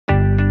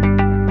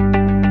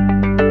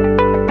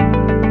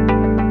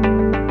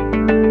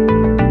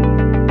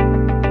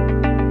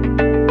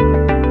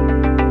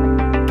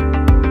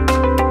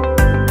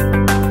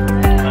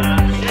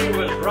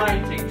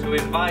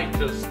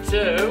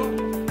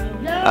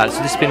So this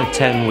has been a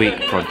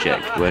 10-week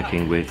project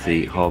working with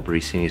the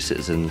Horbury Senior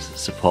Citizens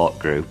Support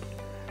Group.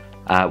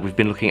 We've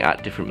been looking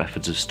at different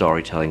methods of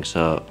storytelling,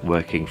 so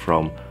working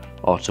from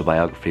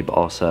autobiography, but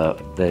also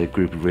the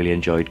group have really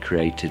enjoyed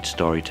creative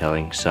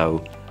storytelling,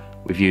 so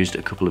we've used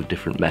a couple of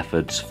different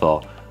methods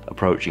for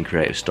approaching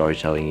creative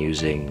storytelling,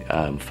 using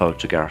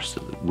photographs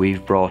that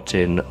we've brought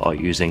in, or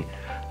using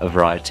a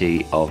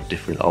variety of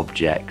different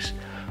objects.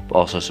 But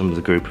also some of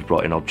the group have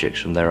brought in objects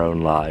from their own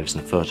lives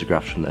and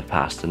photographs from their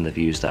past, and they've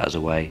used that as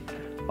a way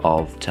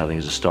of telling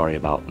us a story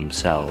about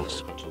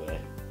themselves.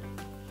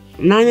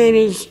 My name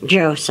is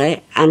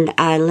Josie and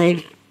I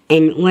live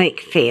in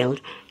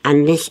Wakefield,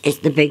 and this is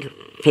the big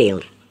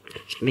field,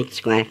 big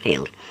square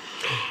field.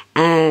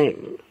 I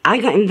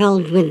got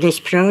involved with this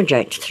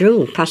project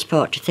through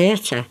Passport to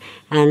Theatre,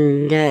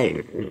 and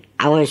they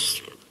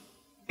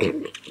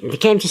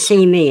came to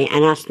see me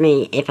and asked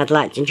me if I'd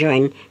like to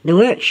join the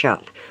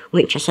workshop,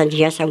 which I said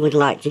yes, I would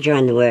like to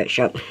join the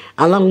workshop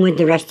along with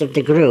the rest of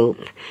the group,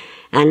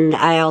 and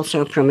I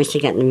also promised to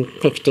get them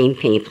 15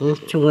 people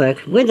to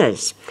work with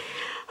us.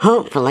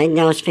 Hopefully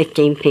those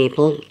 15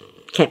 people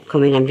kept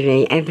coming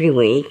every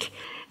week.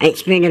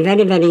 It's been a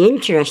very, very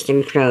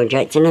interesting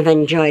project and I've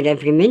enjoyed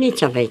every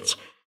minute of it.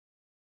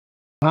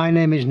 My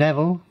name is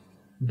Neville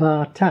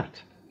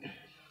Bartat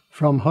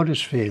from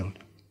Huddersfield,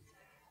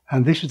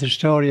 and this is the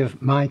story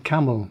of my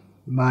camel,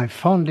 my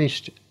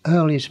fondest,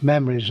 earliest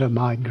memories of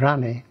my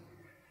granny,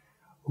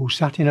 who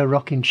sat in a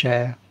rocking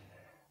chair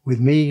with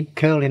me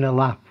curled in her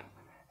lap,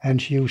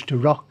 and she used to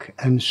rock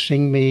and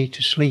sing me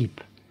to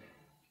sleep.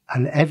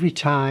 And every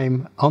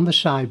time on the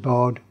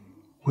sideboard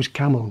was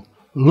Camel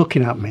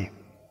looking at me.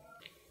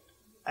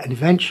 And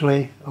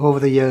eventually, over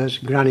the years,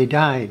 Granny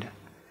died,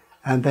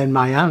 and then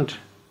my aunt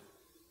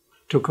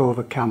took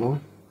over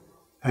Camel,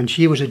 and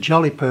she was a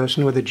jolly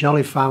person with a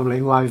jolly family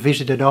who I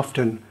visited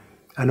often,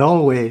 and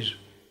always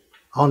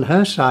on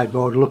her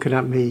sideboard looking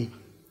at me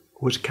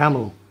was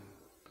Camel.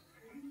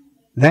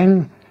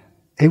 Then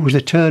it was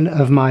the turn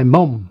of my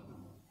mum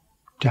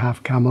to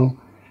have Camel,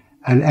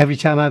 and every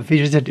time I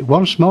visited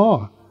once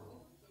more,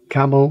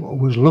 Camel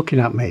was looking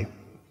at me.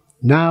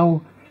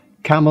 Now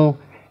Camel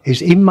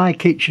is in my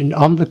kitchen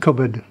on the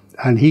cupboard,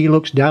 and he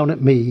looks down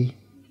at me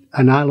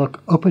and I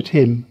look up at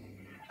him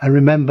and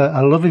remember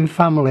a loving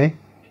family,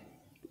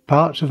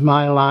 parts of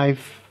my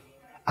life,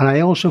 and I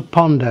also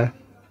ponder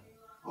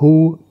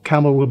who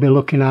Camel will be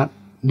looking at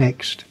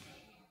next.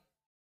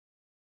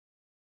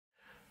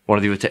 One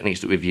of the other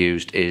techniques that we've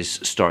used is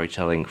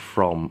storytelling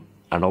from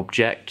an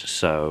object.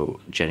 So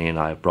Jenny and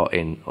I have brought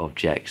in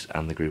objects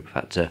and the group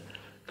have had to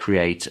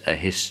create a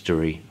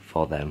history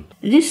for them.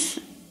 This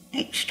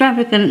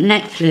extravagant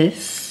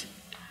necklace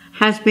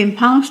has been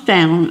passed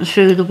down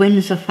through the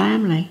Windsor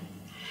family.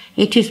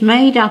 It is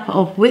made up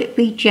of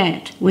Whitby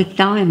jet with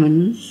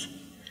diamonds,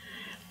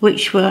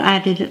 which were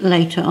added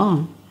later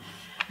on.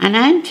 An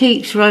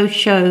Antiques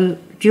Roadshow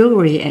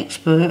jewellery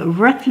expert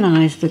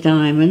recognised the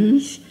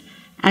diamonds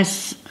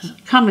as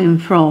coming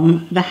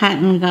from the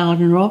Hatton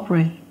Garden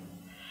robbery.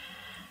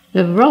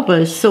 The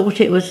robbers thought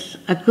it was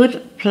a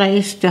good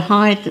place to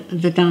hide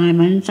the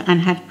diamonds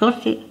and had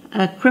got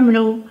a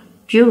criminal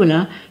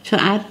jeweller to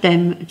add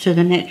them to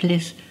the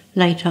necklace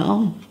later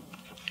on.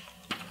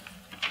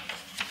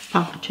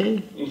 Part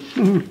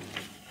 2.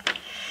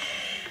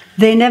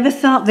 They never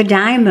thought the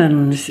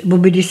diamonds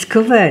would be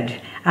discovered,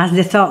 as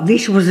they thought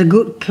this was a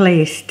good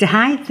place to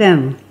hide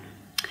them.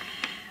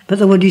 But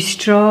they were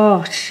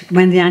distraught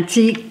when the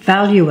antique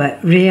valuer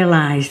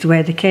realised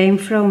where they came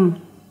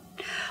from.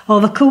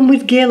 Overcome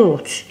with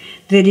guilt,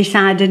 they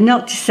decided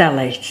not to sell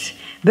it,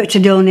 but to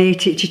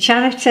donate it to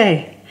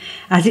charity,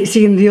 as it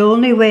seemed the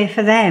only way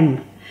for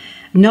them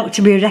not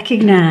to be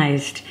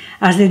recognised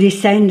as the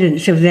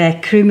descendants of their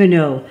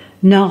criminal,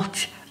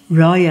 not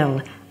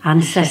royal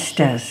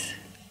ancestors.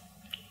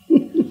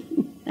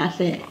 That's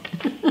it.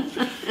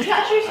 Is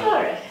that a true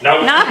story?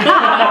 No.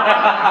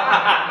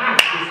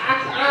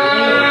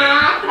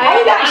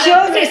 Hey, that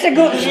shows it's a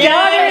good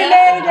story,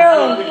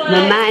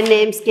 Mabel. My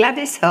name's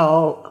Gladys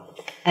Hall.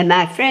 And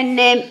my friend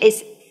name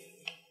is,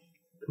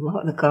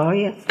 what do they call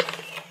you?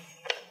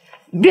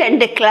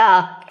 Brenda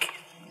Clark.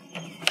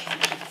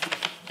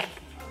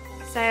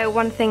 So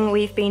one thing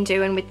we've been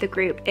doing with the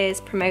group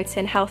is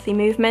promoting healthy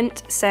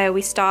movement. So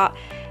we start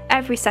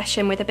every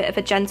session with a bit of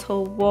a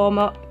gentle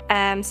warm-up,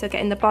 so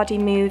getting the body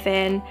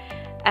moving,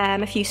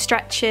 a few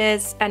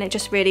stretches, and it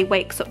just really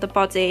wakes up the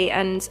body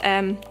and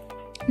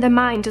the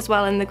mind as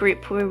well. In the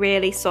group we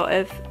really sort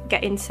of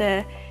get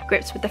into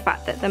grips with the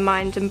fact that the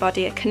mind and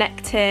body are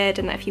connected,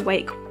 and that if you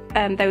wake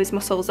those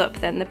muscles up,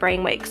 then the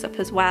brain wakes up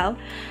as well.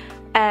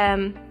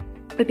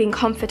 We've been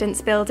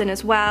confidence building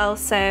as well,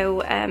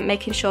 so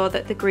making sure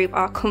that the group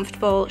are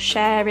comfortable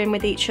sharing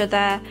with each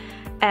other,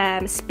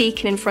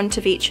 speaking in front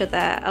of each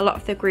other. A lot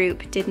of the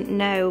group didn't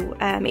know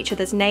each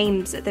other's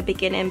names at the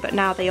beginning, but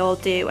now they all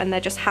do, and they're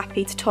just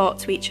happy to talk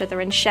to each other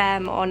and share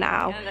more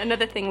now. And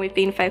another thing we've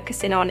been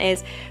focusing on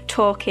is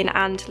talking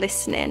and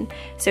listening.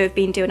 So we've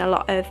been doing a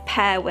lot of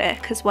pair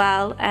work as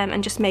well,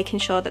 and just making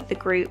sure that the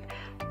group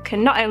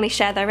can not only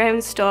share their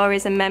own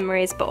stories and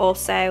memories, but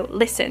also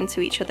listen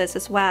to each other's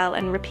as well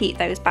and repeat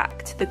those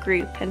back to the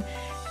group and,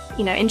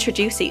 you know,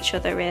 introduce each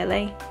other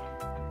really.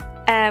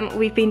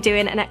 We've been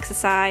doing an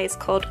exercise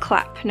called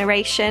clap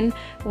narration,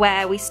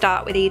 where we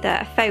start with either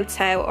a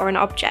photo or an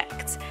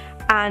object,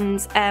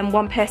 and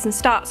one person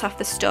starts off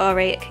the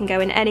story. It can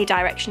go in any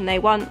direction they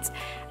want,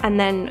 and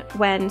then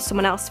when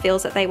someone else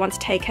feels that they want to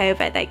take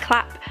over, they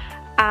clap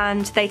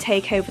and they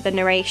take over the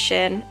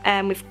narration.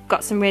 We've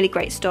got some really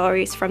great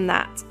stories from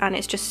that, and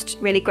it's just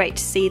really great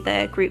to see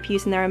the group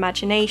using their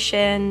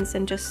imaginations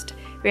and just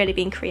really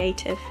being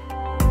creative.